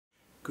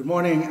Good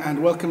morning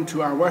and welcome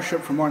to our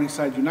worship from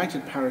Morningside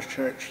United Parish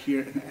Church here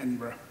in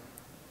Edinburgh.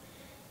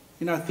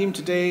 In our theme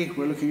today,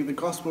 we're looking at the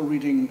Gospel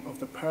reading of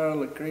the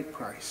Pearl at Great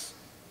Price.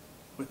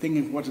 We're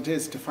thinking of what it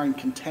is to find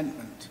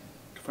contentment,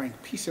 to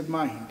find peace of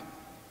mind,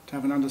 to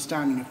have an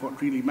understanding of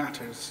what really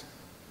matters.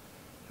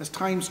 As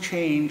times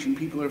change and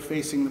people are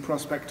facing the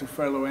prospect of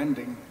furlough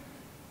ending,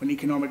 when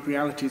economic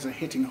realities are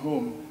hitting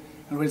home,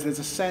 and where there's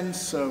a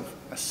sense of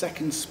a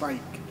second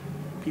spike,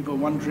 people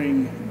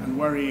wondering and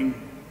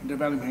worrying and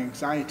developing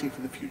anxiety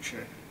for the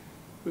future,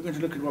 we're going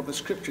to look at what the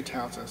Scripture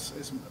tells us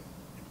is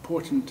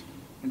important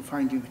in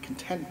finding the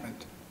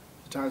contentment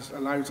that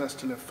allows us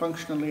to live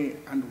functionally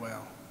and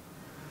well.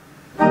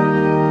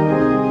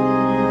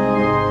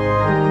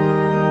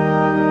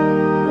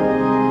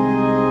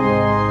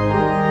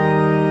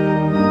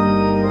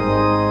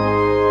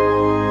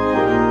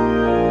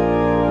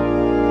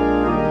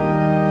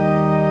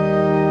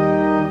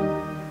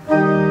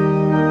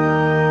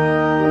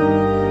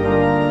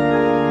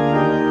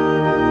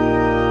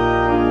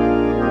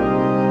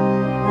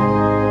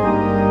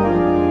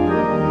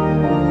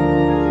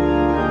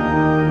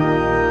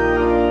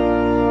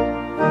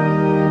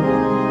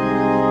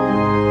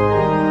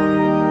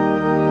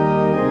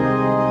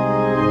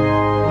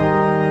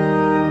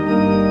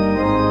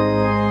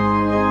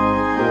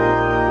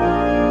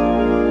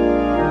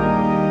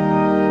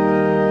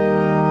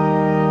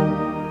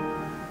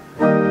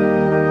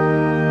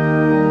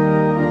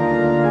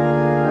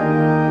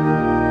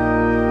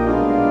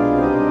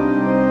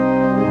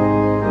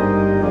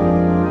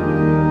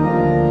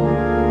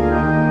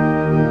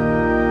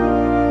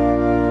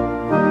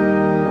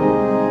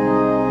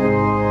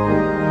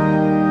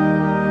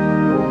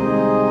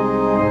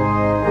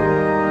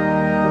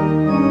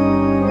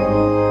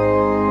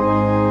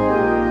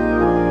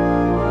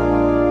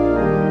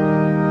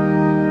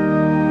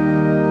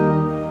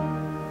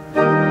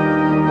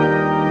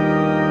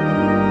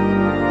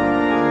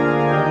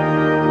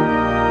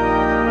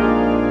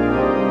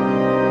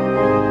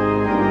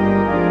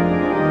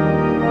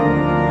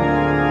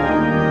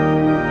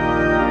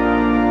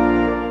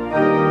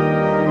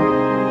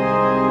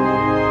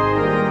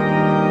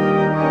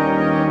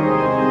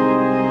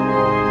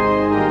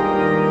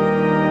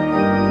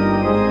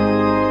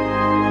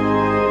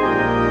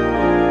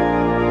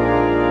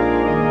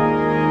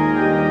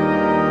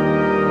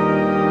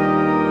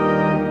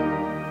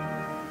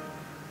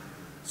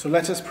 So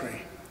let us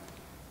pray.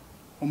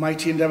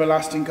 Almighty and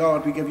everlasting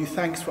God, we give you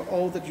thanks for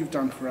all that you've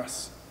done for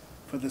us,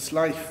 for this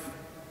life,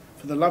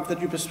 for the love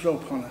that you bestow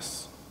upon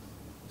us.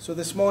 So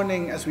this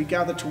morning, as we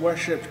gather to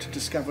worship, to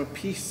discover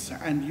peace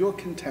and your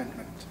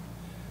contentment,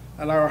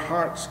 allow our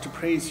hearts to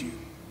praise you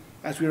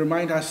as we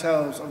remind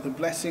ourselves of the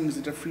blessings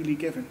that are freely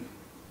given.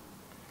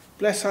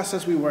 Bless us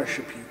as we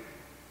worship you,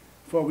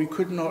 for we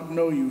could not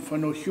know you, for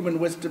no human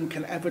wisdom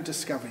can ever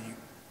discover you.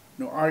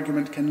 No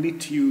argument can lead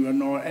to you,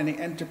 nor any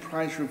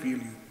enterprise reveal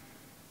you.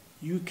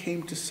 You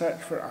came to search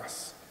for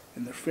us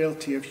in the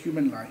frailty of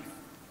human life.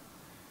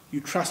 You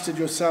trusted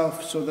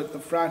yourself so that the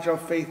fragile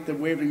faith of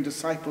wavering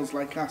disciples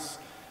like us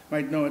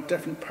might know a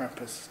different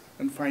purpose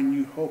and find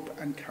new hope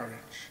and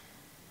courage.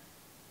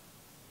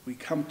 We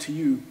come to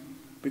you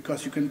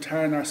because you can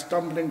turn our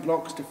stumbling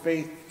blocks to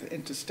faith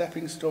into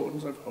stepping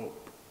stones of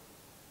hope.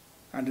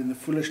 And in the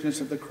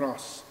foolishness of the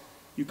cross,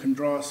 you can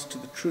draw us to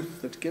the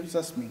truth that gives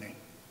us meaning.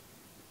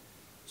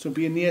 So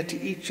be near to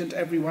each and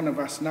every one of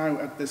us now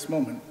at this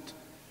moment,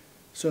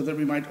 so that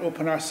we might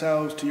open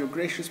ourselves to your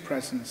gracious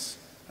presence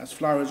as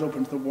flowers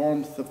open to the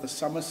warmth of the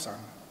summer sun.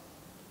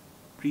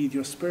 Breathe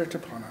your Spirit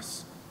upon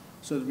us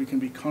so that we can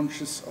be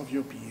conscious of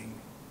your being.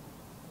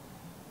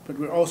 But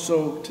we're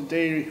also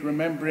today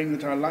remembering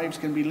that our lives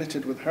can be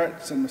littered with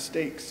hurts and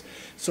mistakes.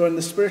 So in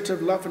the spirit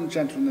of love and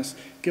gentleness,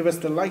 give us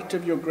the light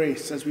of your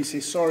grace as we say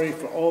sorry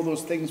for all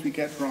those things we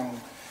get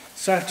wrong,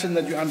 certain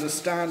that you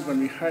understand when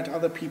we hurt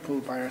other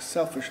people by our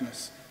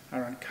selfishness,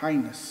 our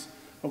unkindness,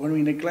 or when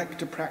we neglect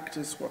to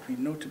practice what we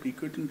know to be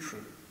good and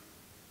true.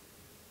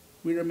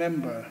 We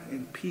remember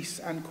in peace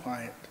and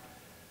quiet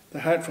the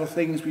hurtful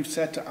things we've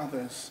said to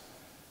others,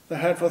 the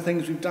hurtful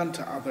things we've done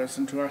to others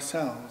and to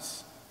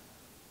ourselves.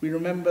 We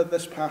remember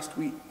this past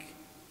week,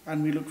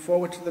 and we look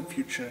forward to the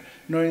future,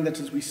 knowing that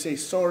as we say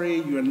sorry,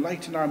 you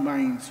enlighten our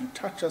minds, you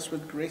touch us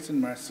with grace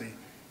and mercy,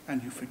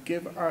 and you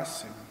forgive our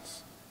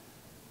sins.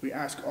 We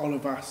ask all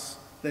of us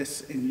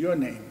this in your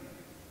name.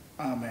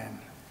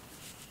 Amen.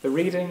 The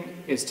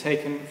reading is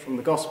taken from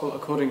the Gospel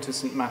according to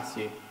St.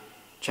 Matthew,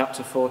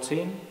 chapter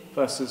 14,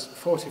 verses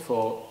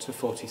 44 to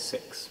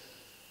 46.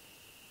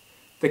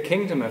 The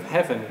kingdom of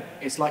heaven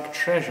is like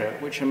treasure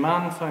which a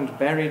man found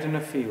buried in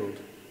a field.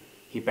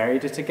 He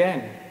buried it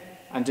again,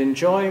 and in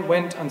joy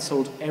went and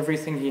sold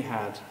everything he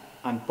had,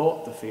 and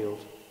bought the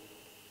field.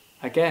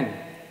 Again,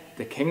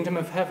 the kingdom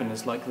of heaven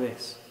is like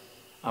this.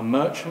 A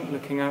merchant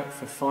looking out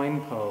for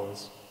fine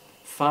pearls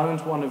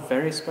found one of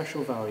very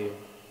special value.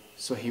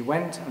 So he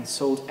went and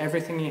sold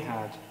everything he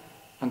had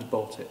and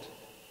bought it.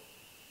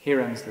 Here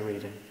ends the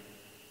reading.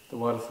 The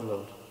word of the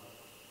Lord.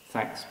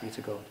 Thanks be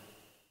to God.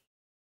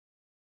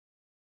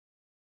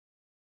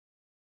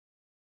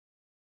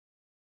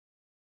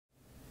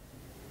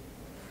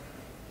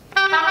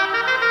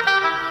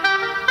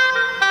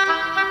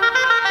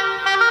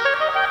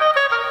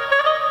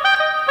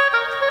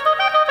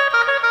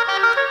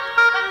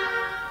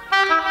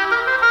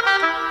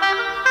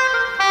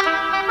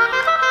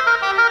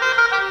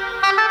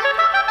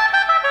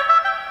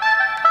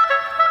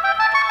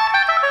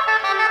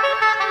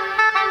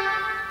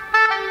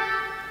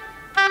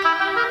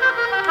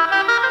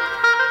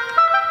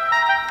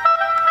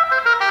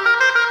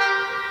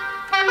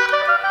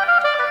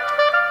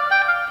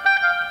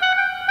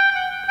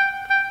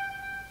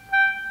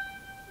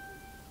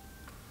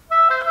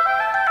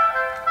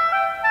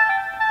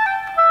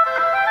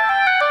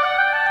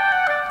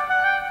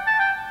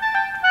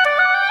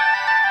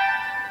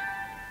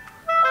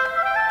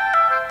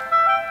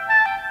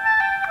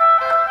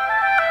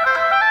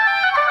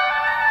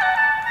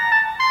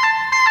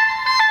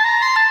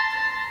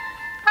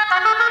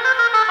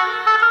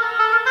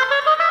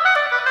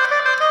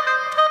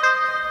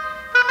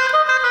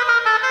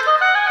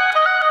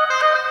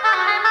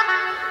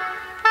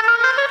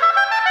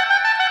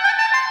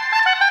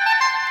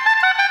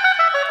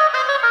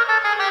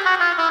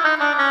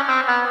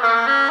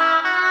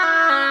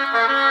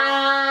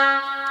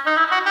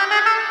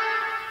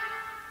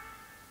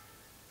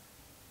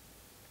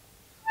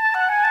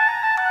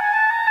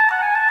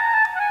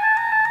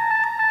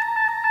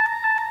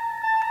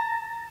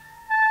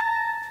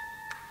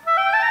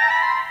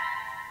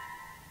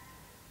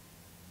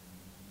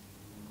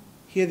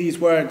 Hear these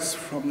words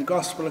from the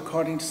Gospel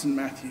according to St.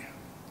 Matthew.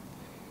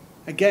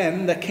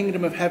 Again, the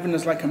kingdom of heaven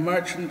is like a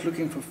merchant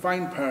looking for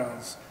fine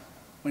pearls.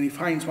 When he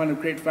finds one of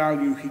great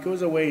value, he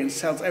goes away and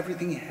sells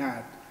everything he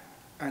had,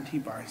 and he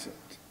buys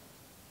it.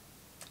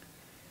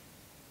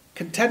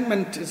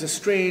 Contentment is a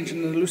strange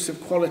and elusive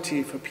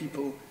quality for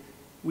people.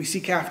 We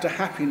seek after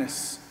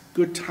happiness,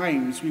 good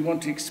times. We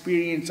want to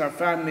experience our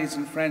families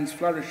and friends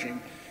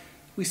flourishing.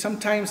 We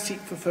sometimes seek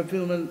for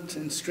fulfillment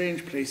in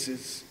strange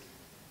places.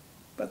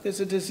 But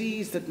there's a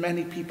disease that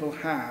many people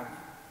have.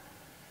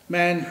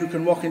 Men who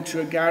can walk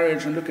into a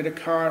garage and look at a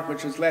car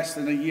which is less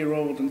than a year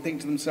old and think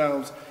to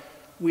themselves,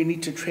 we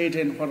need to trade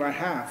in what I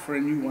have for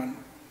a new one.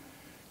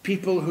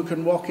 People who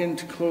can walk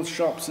into clothes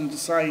shops and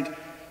decide,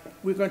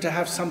 we're going to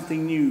have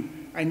something new.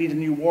 I need a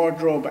new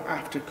wardrobe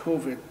after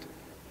COVID.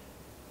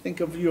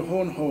 Think of your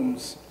own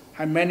homes.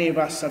 How many of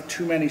us have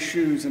too many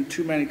shoes and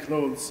too many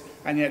clothes,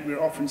 and yet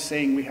we're often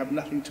saying we have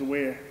nothing to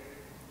wear.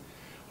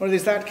 Or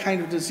there's that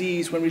kind of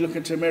disease when we look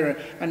into a mirror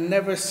and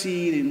never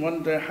see and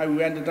wonder how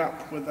we ended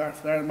up with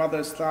our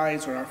mother's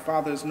thighs or our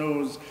father's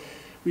nose.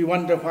 We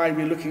wonder why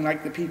we're looking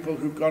like the people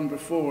who've gone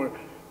before.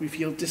 We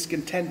feel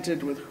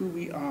discontented with who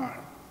we are.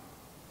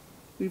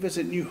 We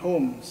visit new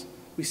homes.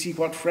 We see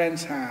what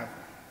friends have.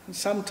 And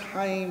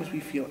sometimes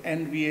we feel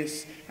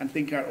envious and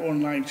think our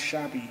own lives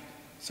shabby,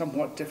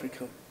 somewhat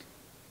difficult.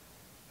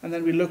 And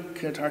then we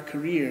look at our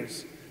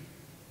careers.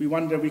 We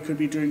wonder we could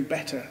be doing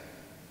better.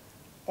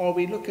 Or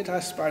we look at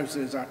our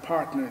spouses, our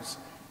partners,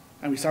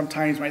 and we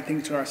sometimes might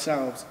think to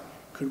ourselves,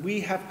 could we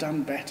have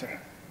done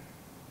better?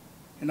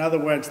 In other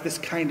words, this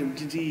kind of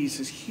disease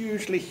is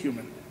hugely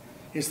human.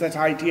 It's that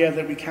idea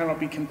that we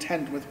cannot be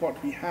content with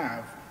what we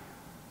have.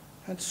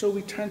 And so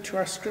we turn to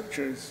our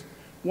scriptures,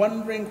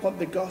 wondering what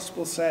the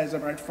gospel says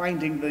about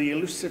finding the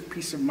elusive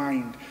peace of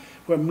mind,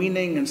 where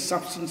meaning and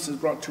substance is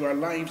brought to our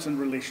lives and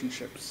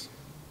relationships.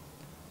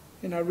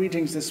 In our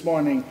readings this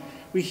morning,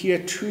 we hear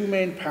two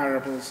main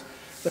parables.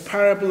 The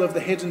parable of the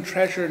hidden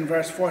treasure in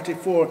verse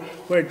 44,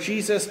 where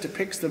Jesus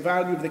depicts the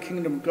value of the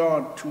kingdom of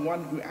God to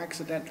one who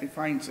accidentally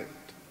finds it.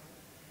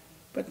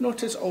 But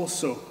notice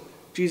also,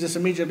 Jesus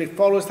immediately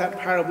follows that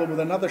parable with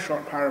another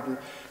short parable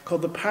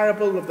called the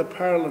parable of the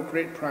pearl of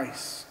great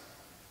price.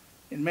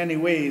 In many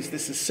ways,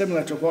 this is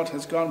similar to what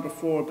has gone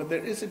before, but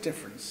there is a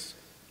difference.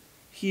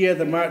 Here,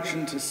 the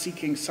merchant is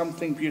seeking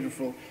something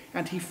beautiful,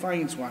 and he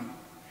finds one.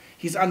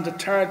 He's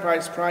undeterred by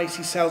its price.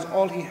 He sells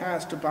all he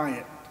has to buy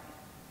it.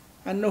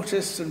 And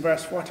notice in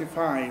verse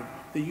 45,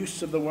 the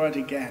use of the word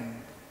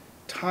again,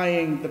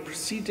 tying the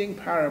preceding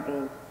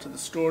parable to the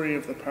story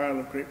of the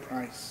pearl of great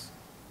price.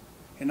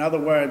 In other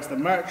words, the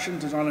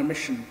merchant is on a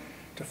mission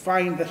to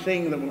find the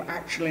thing that will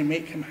actually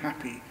make him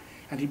happy.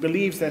 And he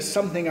believes there's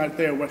something out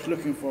there worth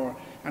looking for.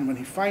 And when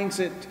he finds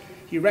it,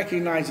 he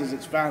recognizes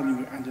its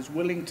value and is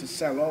willing to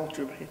sell all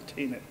to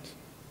obtain it.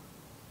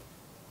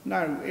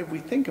 Now, if we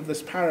think of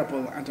this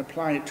parable and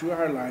apply it to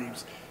our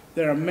lives,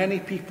 there are many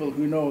people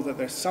who know that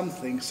there's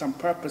something, some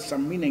purpose,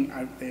 some meaning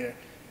out there,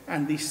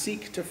 and they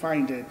seek to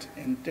find it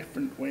in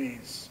different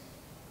ways.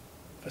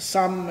 For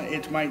some,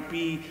 it might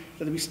be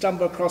that we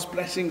stumble across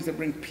blessings that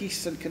bring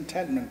peace and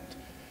contentment.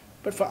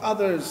 But for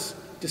others,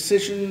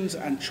 decisions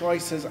and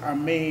choices are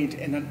made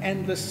in an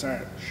endless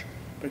search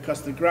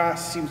because the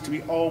grass seems to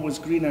be always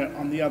greener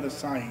on the other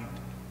side,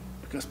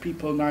 because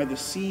people neither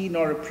see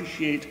nor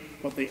appreciate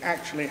what they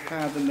actually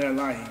have in their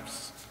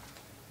lives.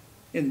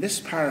 In this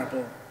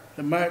parable,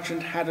 the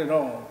merchant had it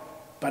all,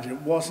 but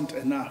it wasn't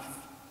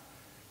enough.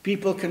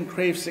 People can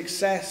crave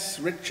success,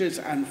 riches,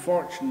 and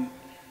fortune.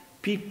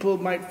 People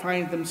might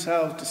find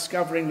themselves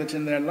discovering that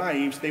in their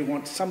lives they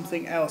want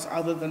something else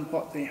other than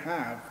what they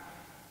have,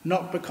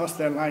 not because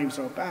their lives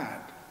are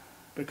bad,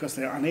 because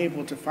they're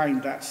unable to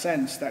find that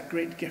sense, that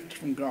great gift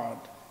from God,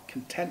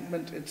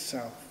 contentment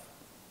itself.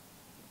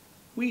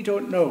 We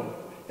don't know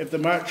if the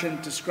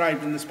merchant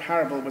described in this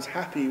parable was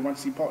happy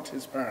once he bought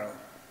his pearl.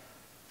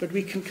 But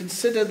we can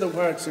consider the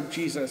words of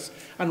Jesus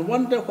and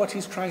wonder what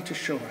he's trying to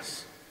show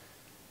us.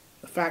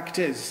 The fact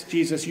is,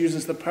 Jesus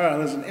uses the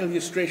pearl as an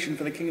illustration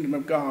for the kingdom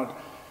of God,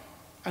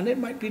 and it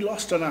might be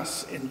lost on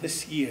us in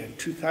this year,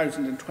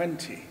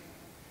 2020.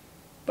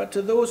 But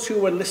to those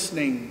who were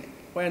listening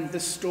when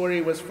this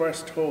story was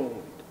first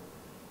told,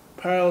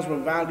 pearls were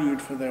valued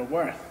for their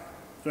worth,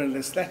 for their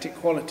aesthetic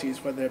qualities,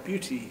 for their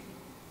beauty.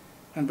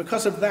 And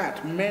because of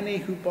that, many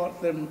who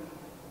bought them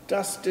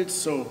just did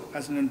so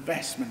as an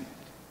investment.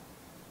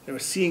 They were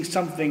seeing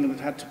something that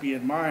had to be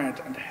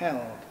admired and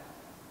held.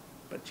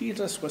 But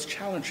Jesus was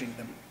challenging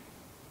them.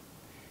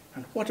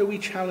 And what are we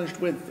challenged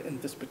with in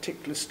this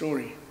particular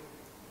story?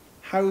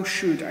 How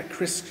should a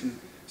Christian,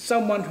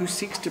 someone who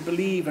seeks to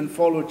believe and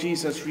follow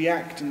Jesus,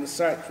 react in the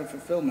search for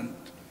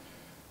fulfillment?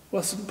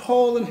 Well, St.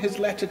 Paul in his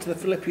letter to the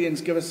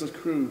Philippians gives us a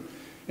clue.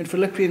 In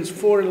Philippians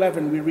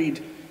 4:11 we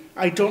read,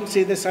 I don't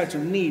say this out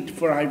of need,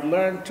 for I've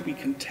learned to be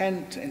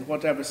content in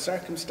whatever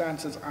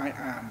circumstances I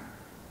am.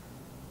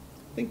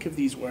 Think of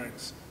these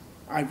words.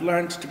 I've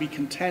learned to be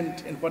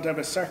content in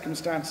whatever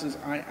circumstances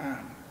I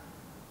am.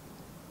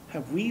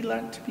 Have we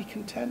learned to be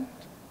content?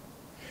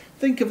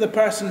 Think of the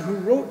person who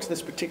wrote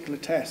this particular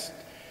test.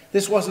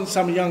 This wasn't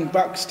some young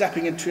buck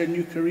stepping into a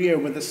new career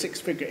with a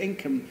six-figure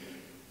income.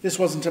 This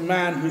wasn't a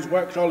man who's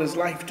worked all his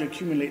life to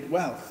accumulate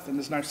wealth and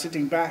is now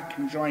sitting back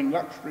enjoying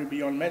luxury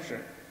beyond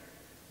measure.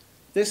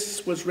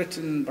 This was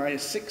written by a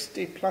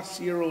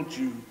 60-plus-year-old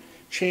Jew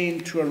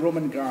chained to a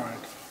Roman guard,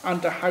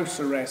 under house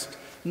arrest,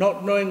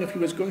 not knowing if he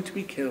was going to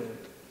be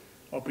killed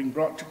or being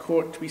brought to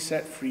court to be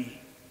set free.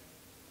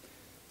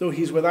 Though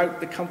he's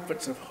without the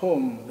comforts of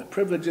home, the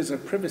privileges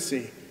of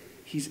privacy,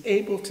 he's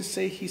able to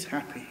say he's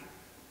happy.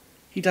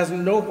 He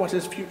doesn't know what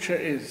his future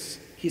is.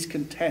 He's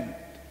content.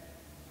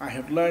 I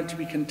have learned to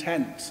be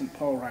content, St.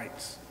 Paul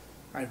writes.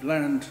 I've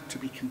learned to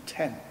be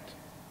content.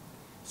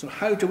 So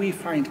how do we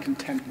find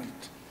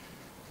contentment?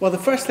 Well, the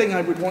first thing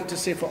I would want to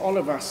say for all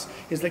of us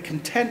is that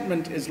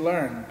contentment is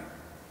learned.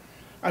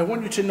 I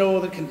want you to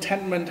know that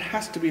contentment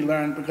has to be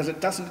learned because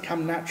it doesn't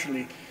come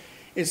naturally.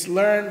 It's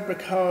learned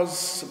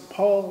because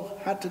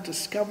Paul had to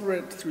discover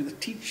it through the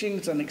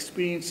teachings and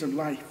experience of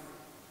life.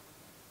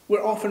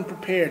 We're often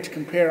prepared to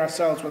compare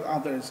ourselves with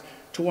others,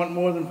 to want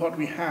more than what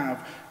we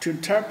have, to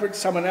interpret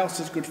someone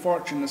else's good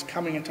fortune as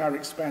coming at our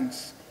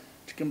expense,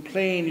 to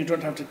complain you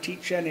don't have to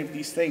teach any of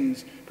these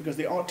things because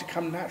they ought to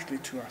come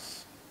naturally to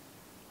us.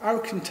 Our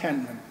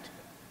contentment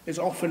is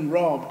often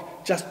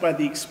robbed just by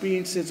the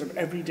experiences of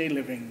everyday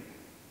living.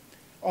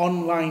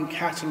 Online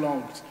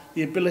catalogues,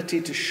 the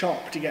ability to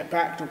shop to get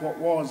back to what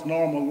was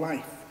normal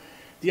life,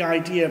 the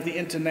idea of the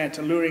internet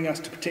alluring us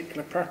to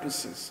particular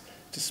purposes,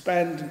 to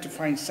spend and to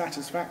find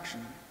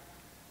satisfaction.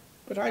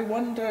 But I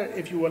wonder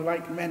if you were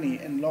like many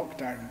in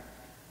lockdown,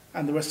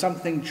 and there was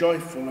something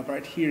joyful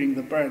about hearing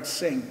the birds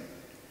sing,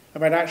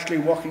 about actually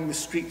walking the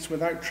streets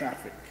without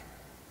traffic,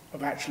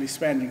 of actually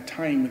spending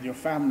time with your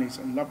families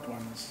and loved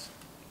ones.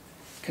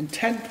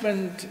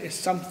 Contentment is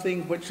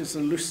something which is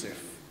elusive.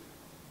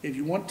 If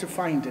you want to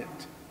find it,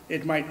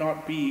 it might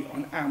not be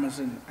on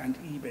Amazon and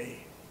eBay.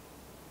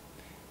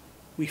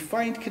 We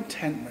find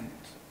contentment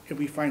if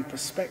we find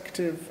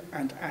perspective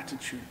and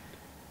attitude.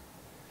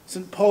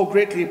 St. Paul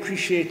greatly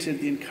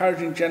appreciated the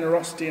encouraging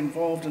generosity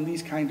involved in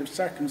these kind of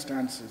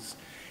circumstances.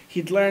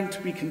 He'd learned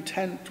to be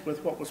content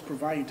with what was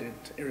provided,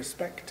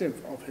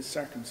 irrespective of his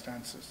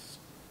circumstances.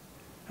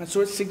 And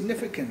so it's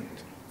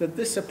significant that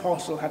this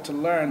apostle had to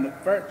learn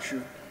that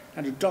virtue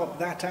and adopt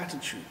that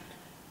attitude,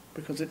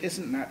 because it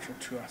isn't natural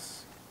to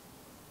us.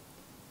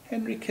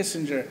 Henry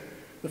Kissinger,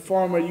 the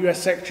former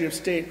US Secretary of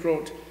State,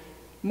 wrote,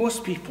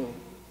 "Most people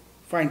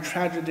find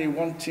tragedy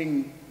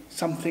wanting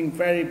something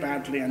very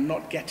badly and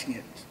not getting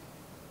it.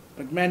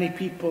 But many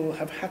people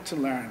have had to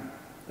learn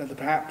that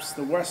perhaps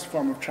the worst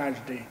form of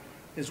tragedy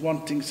is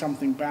wanting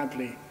something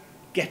badly,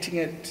 getting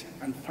it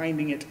and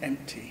finding it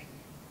empty."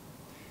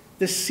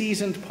 This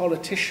seasoned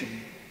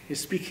politician is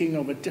speaking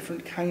of a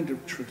different kind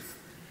of truth,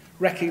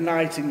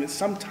 recognizing that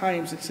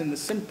sometimes it's in the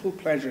simple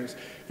pleasures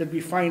that we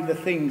find the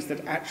things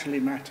that actually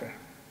matter.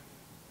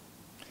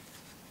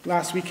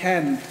 Last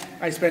weekend,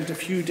 I spent a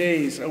few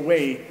days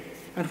away,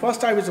 and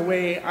whilst I was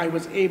away, I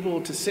was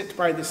able to sit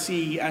by the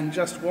sea and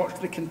just watch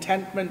the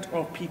contentment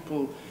of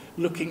people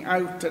looking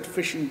out at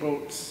fishing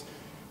boats,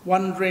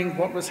 wondering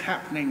what was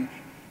happening,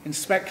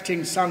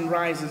 inspecting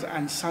sunrises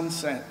and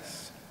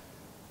sunsets.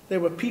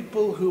 There were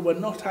people who were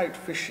not out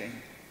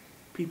fishing,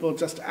 people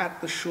just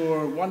at the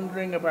shore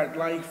wondering about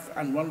life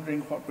and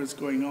wondering what was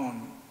going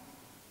on.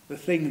 The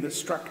thing that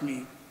struck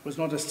me was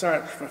not a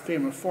search for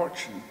fame or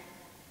fortune,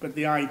 but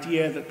the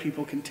idea that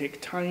people can take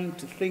time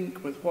to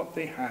think with what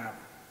they have,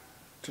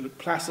 to look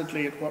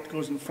placidly at what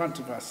goes in front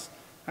of us,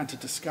 and to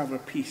discover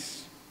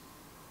peace.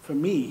 For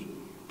me,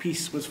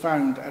 peace was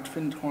found at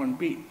Findhorn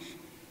Beach.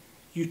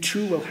 You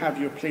too will have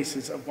your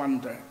places of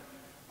wonder,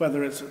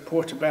 whether it's at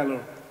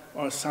Portobello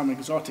or some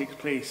exotic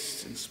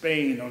place in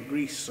Spain or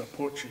Greece or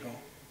Portugal.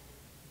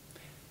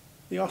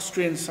 The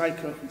Austrian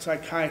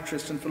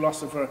psychiatrist and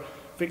philosopher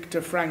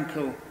Viktor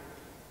Frankl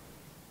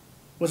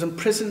was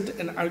imprisoned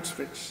in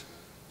Auschwitz,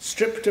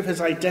 stripped of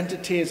his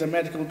identity as a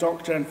medical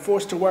doctor and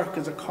forced to work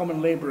as a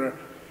common labourer.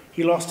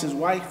 He lost his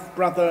wife,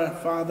 brother,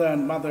 father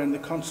and mother in the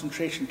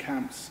concentration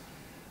camps.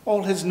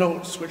 All his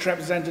notes, which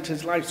represented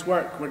his life's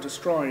work, were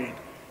destroyed.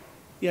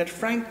 Yet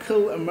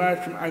Frankl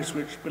emerged from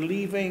Auschwitz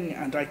believing,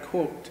 and I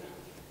quote,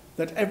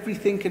 that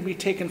everything can be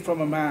taken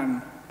from a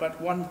man, but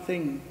one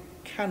thing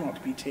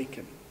cannot be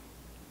taken.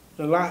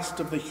 The last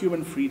of the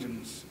human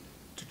freedoms,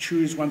 to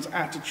choose one's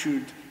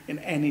attitude in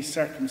any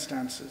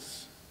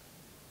circumstances.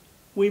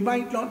 We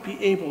might not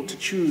be able to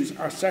choose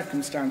our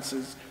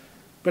circumstances,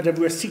 but if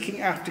we're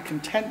seeking after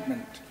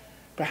contentment,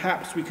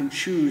 perhaps we can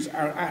choose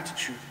our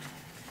attitude.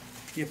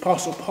 The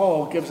Apostle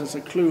Paul gives us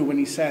a clue when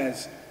he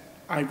says,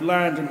 "I've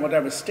learned in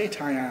whatever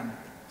state I am,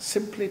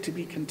 simply to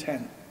be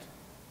content."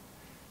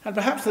 And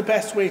perhaps the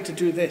best way to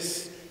do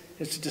this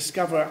is to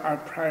discover our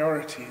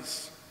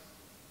priorities.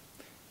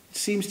 It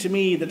seems to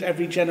me that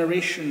every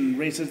generation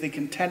raises the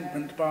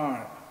contentment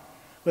bar.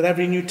 With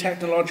every new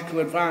technological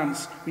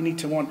advance, we need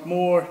to want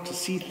more, to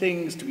see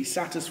things, to be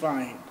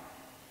satisfied.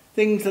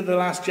 Things that the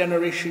last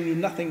generation knew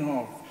nothing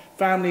of,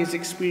 families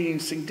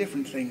experiencing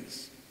different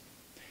things.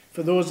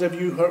 For those of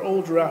you who are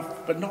old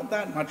enough, but not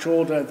that much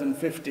older than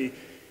 50,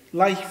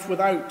 life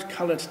without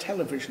coloured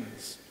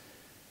televisions.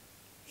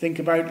 Think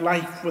about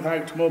life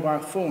without mobile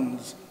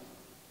phones.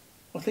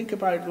 Or think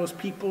about those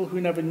people who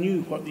never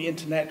knew what the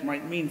internet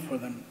might mean for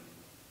them.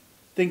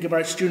 Think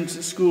about students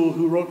at school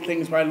who wrote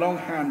things by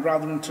longhand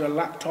rather than to a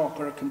laptop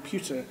or a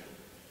computer.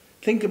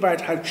 Think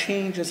about how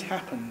change has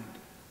happened.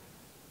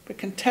 But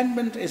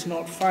contentment is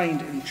not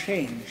found in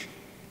change.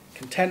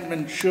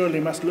 Contentment surely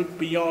must look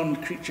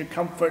beyond creature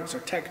comforts or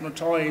techno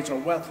toys or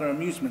wealth or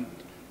amusement.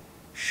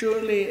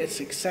 Surely it's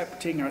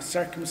accepting our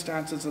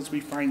circumstances as we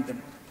find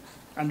them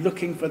and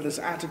looking for this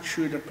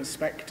attitude of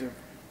perspective,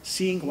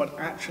 seeing what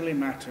actually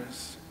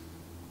matters.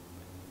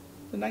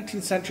 The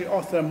 19th century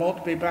author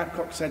Maltby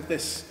Babcock said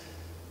this: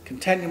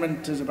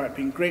 contentment is about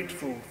being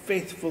grateful,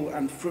 faithful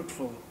and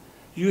fruitful,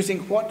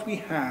 using what we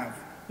have,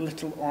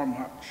 little or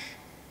much.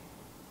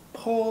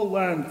 Paul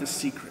learned the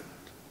secret.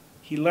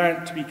 He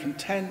learned to be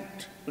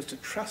content was to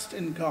trust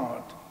in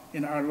God,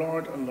 in our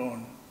Lord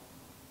alone.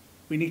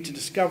 We need to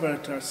discover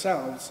to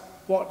ourselves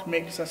what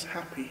makes us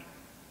happy.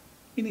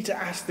 We need to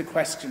ask the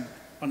question,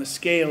 on a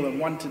scale of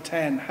 1 to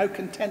 10, how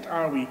content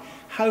are we?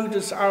 How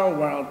does our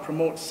world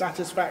promote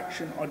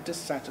satisfaction or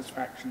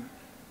dissatisfaction?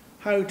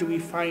 How do we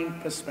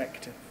find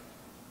perspective?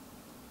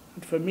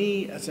 And for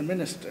me as a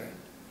minister,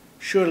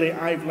 surely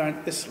I've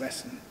learnt this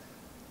lesson.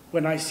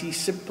 When I see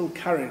simple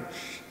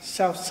courage,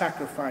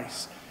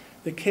 self-sacrifice,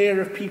 the care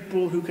of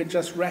people who can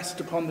just rest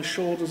upon the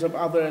shoulders of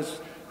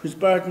others whose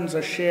burdens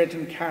are shared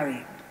and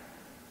carried,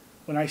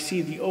 when I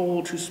see the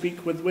old who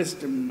speak with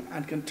wisdom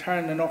and can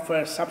turn and offer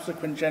a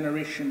subsequent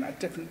generation a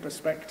different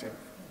perspective,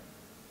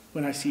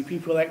 when I see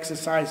people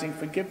exercising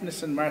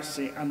forgiveness and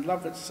mercy and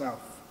love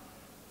itself,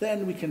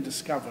 then we can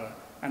discover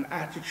an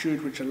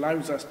attitude which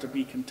allows us to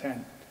be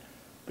content,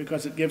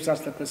 because it gives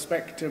us the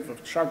perspective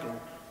of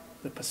struggle,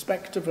 the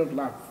perspective of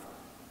love,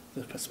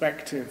 the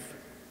perspective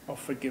of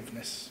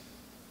forgiveness.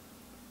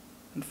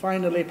 And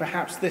finally,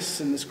 perhaps this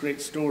in this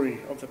great story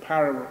of the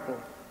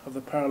parable of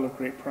the pearl of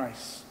great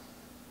price.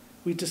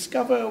 We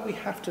discover we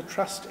have to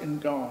trust in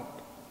God.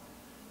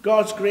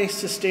 God's grace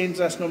sustains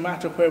us no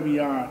matter where we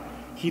are.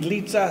 He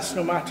leads us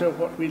no matter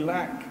what we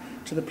lack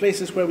to the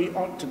places where we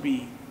ought to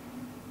be.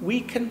 We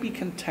can be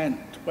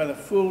content, whether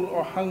full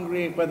or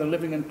hungry, whether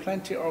living in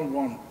plenty or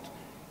want,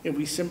 if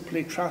we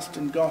simply trust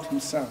in God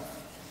himself.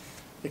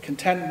 The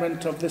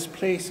contentment of this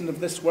place and of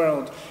this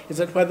world is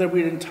that whether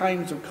we're in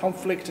times of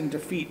conflict and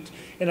defeat,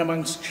 in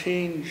amongst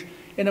change,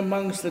 in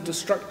amongst the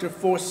destructive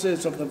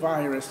forces of the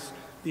virus,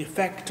 the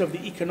effect of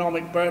the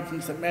economic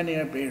burdens that many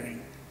are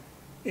bearing,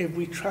 if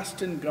we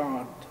trust in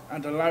God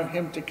and allow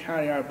him to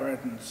carry our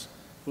burdens,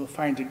 we'll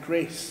find a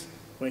grace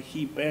where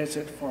he bears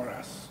it for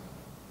us.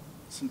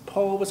 St.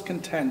 Paul was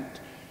content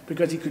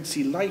because he could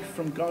see life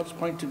from God's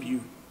point of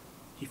view.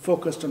 He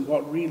focused on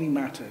what really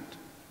mattered.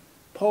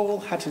 Paul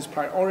had his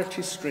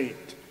priorities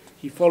straight.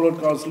 He followed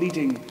God's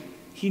leading.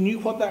 He knew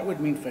what that would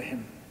mean for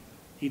him.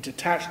 He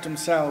detached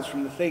himself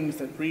from the things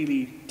that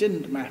really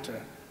didn't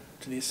matter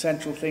to the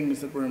essential things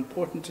that were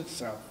important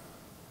itself.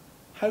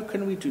 How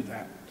can we do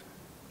that?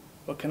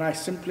 Well, can I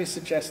simply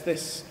suggest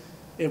this?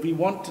 If we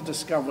want to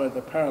discover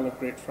the pearl of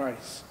great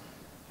price,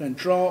 then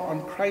draw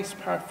on Christ's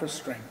power for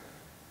strength.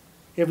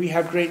 If we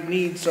have great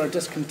needs or are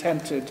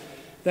discontented,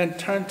 then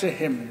turn to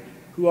him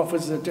who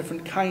offers a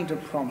different kind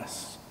of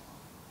promise.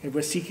 If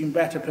we're seeking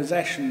better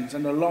possessions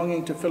and are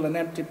longing to fill an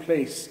empty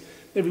place,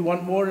 if we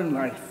want more in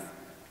life,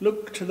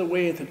 look to the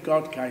way that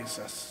God guides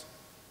us.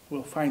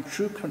 We'll find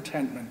true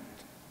contentment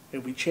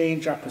if we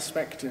change our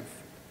perspective,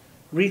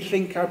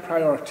 rethink our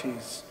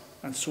priorities,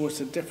 and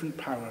source a different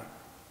power.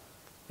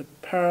 The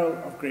pearl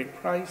of great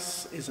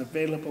price is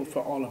available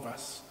for all of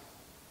us.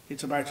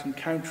 It's about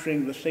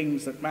encountering the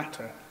things that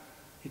matter.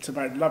 It's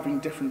about loving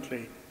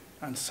differently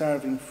and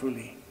serving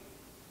fully.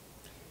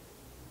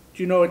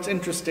 Do you know, it's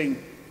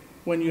interesting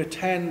when you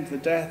attend the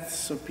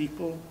deaths of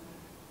people,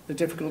 the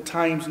difficult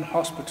times in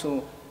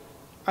hospital,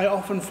 I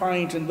often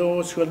find in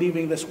those who are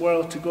leaving this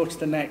world to go to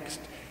the next,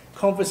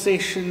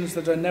 conversations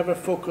that are never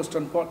focused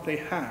on what they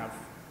have,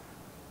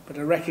 but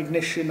a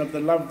recognition of the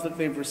love that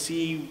they've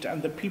received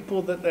and the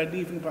people that they're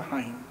leaving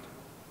behind.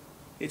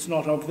 It's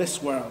not of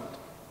this world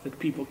that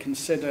people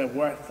consider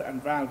worth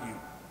and value.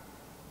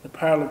 The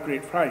pearl of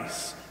great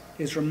price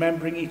is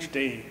remembering each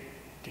day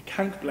to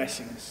count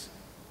blessings,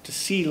 to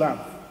see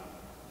love,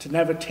 to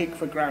never take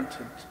for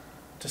granted,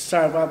 to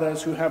serve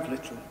others who have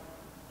little,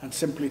 and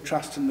simply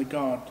trust in the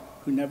God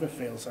who never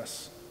fails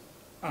us.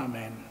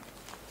 Amen.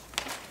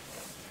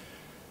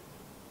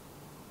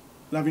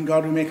 Loving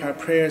God, we make our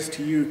prayers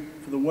to you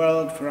for the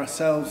world, for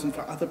ourselves, and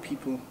for other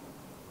people.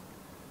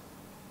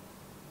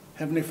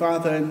 Heavenly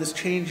Father, in this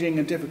changing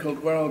and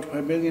difficult world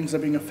where millions are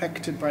being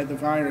affected by the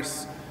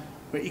virus,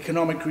 where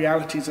economic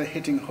realities are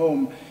hitting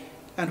home,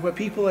 and where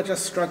people are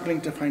just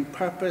struggling to find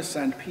purpose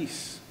and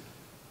peace,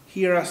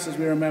 hear us as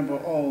we remember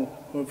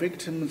all who are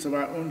victims of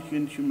our own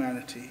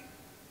inhumanity.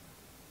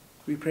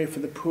 We pray for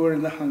the poor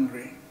and the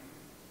hungry.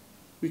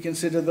 We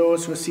consider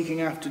those who are seeking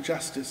after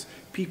justice,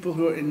 people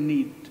who are in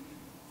need,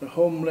 the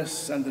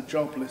homeless and the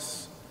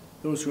jobless,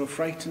 those who are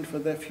frightened for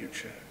their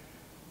future.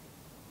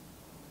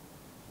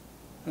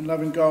 And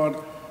loving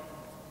God,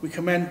 we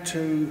commend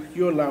to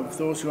your love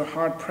those who are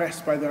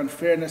hard-pressed by the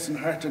unfairness and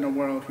hurt in a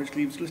world which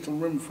leaves little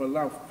room for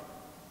love.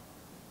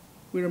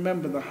 We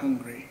remember the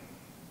hungry,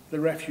 the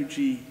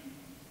refugee,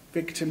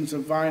 victims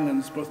of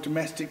violence both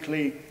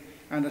domestically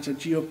and at a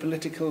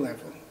geopolitical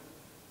level.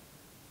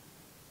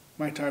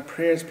 Might our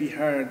prayers be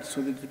heard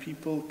so that the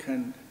people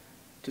can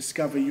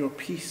discover your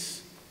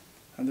peace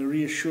and the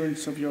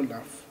reassurance of your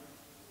love.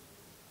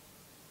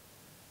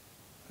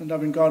 And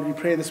loving God, we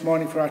pray this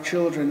morning for our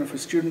children and for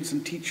students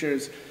and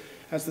teachers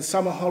as the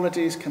summer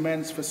holidays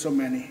commence for so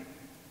many.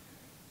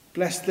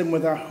 Bless them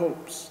with our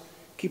hopes,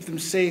 keep them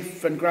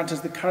safe, and grant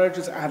us the courage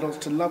as adults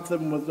to love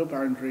them with no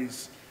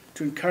boundaries,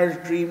 to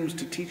encourage dreams,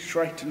 to teach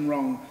right and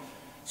wrong,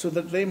 so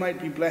that they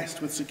might be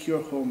blessed with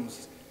secure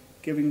homes,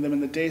 giving them in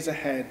the days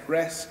ahead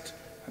rest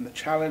and the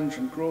challenge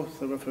and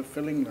growth of a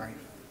fulfilling life.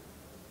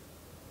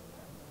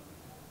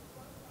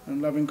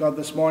 And loving God,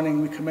 this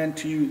morning we commend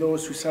to you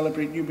those who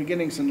celebrate new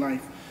beginnings in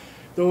life,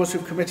 those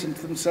who've committed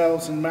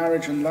themselves in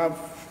marriage and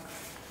love,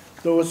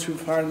 those who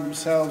find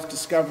themselves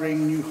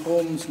discovering new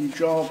homes, new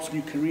jobs,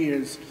 new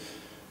careers,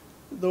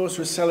 those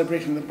who are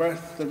celebrating the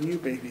birth of new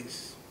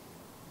babies.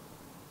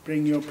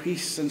 Bring your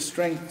peace and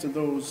strength to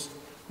those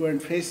who are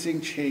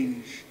facing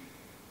change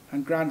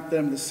and grant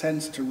them the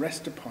sense to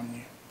rest upon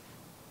you.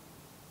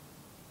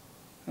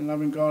 And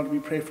loving God, we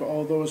pray for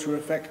all those who are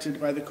affected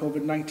by the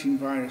COVID-19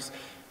 virus.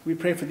 We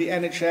pray for the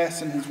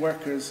NHS and his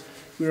workers.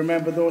 We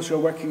remember those who are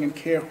working in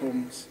care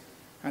homes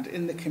and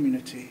in the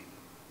community.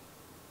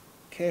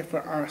 Care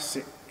for our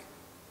sick.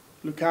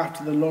 Look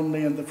after the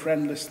lonely and the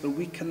friendless, the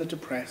weak and the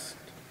depressed.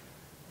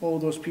 All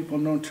those people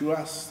known to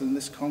us in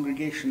this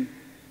congregation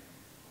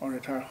or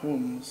at our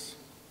homes.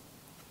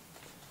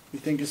 We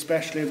think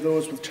especially of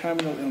those with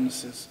terminal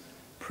illnesses,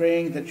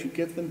 praying that you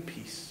give them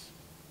peace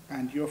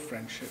and your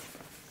friendship.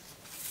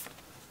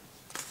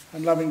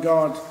 And loving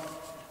God,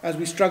 as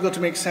we struggle to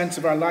make sense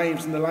of our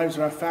lives and the lives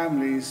of our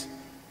families,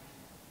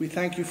 we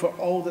thank you for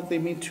all that they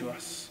mean to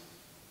us.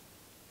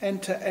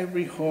 Enter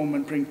every home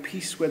and bring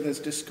peace where there's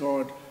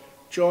discord,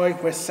 joy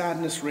where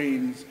sadness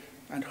reigns,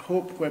 and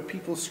hope where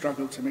people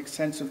struggle to make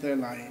sense of their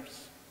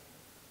lives.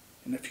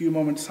 In a few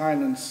moments'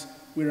 silence,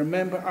 we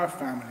remember our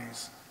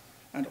families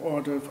and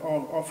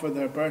offer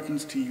their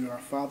burdens to you, our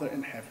Father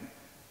in heaven.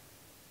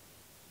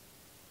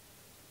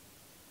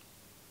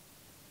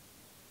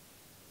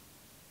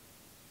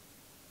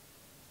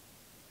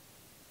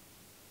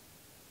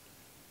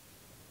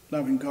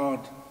 Loving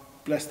God,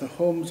 bless the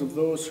homes of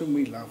those whom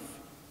we love.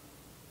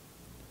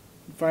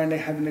 And finally,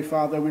 Heavenly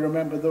Father, we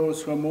remember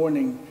those who are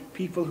mourning,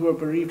 people who are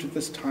bereaved at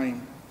this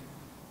time.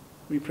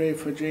 We pray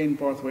for Jane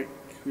Borthwick,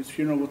 whose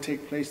funeral will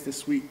take place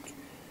this week.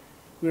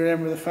 We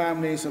remember the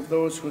families of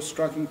those who are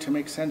struggling to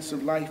make sense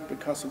of life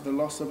because of the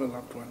loss of a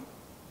loved one.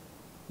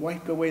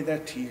 Wipe away their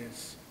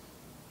tears,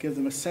 give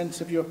them a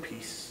sense of your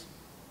peace,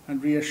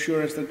 and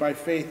reassure us that by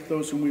faith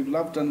those whom we've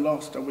loved and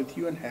lost are with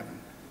you in heaven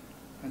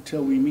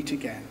until we meet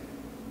again.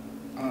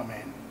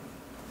 Amen.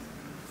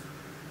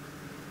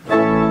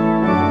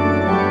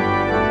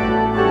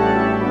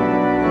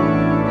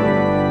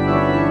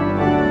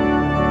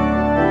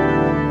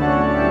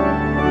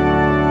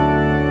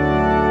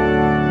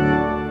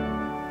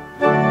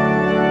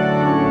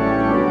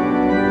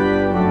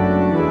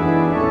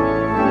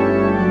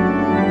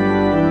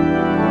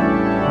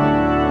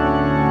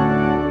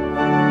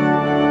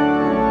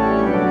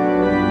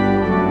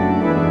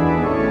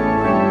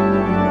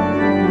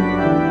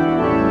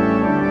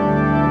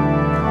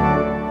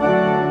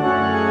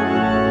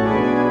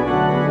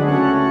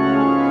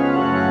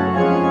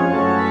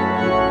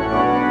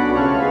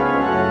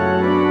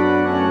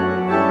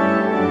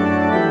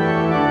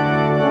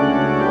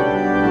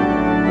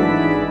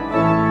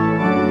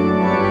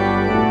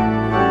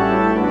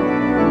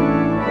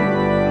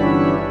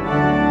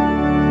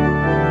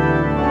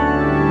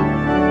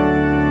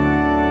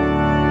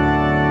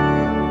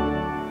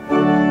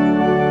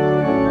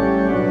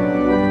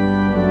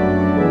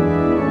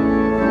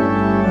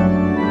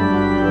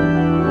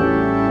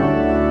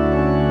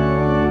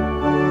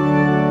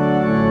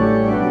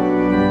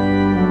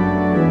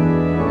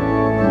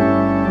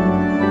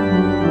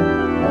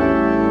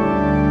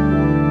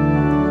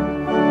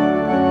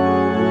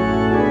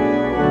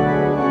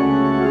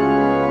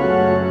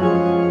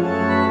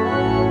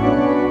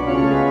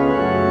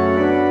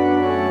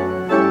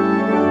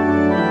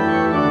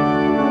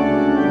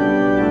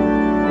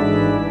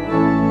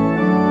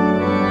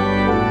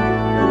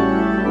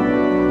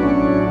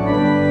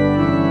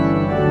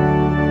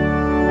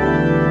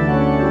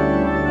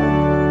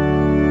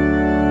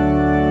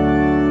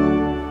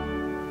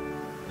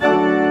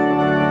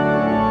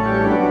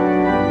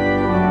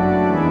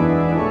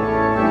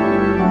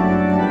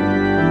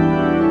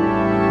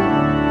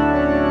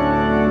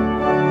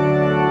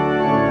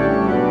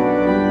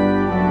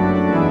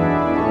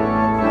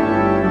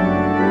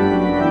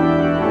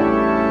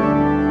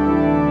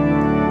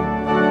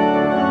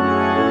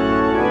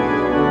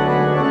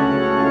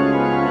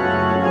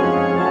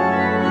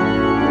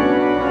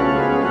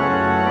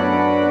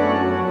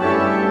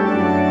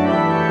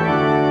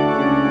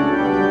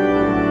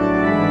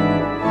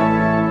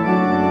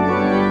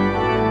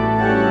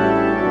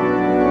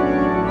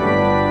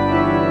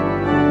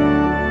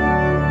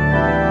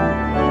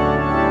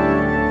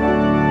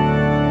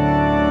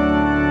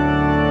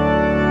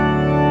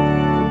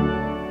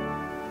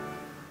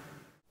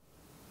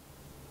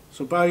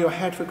 So bow your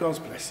head for God's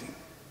blessing.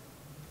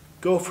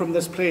 Go from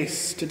this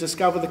place to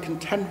discover the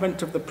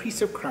contentment of the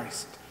peace of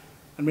Christ,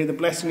 and may the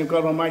blessing of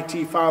God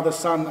Almighty, Father,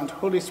 Son, and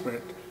Holy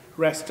Spirit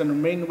rest and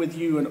remain with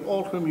you and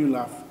all whom you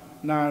love,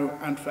 now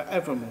and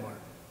forevermore.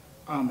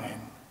 Amen.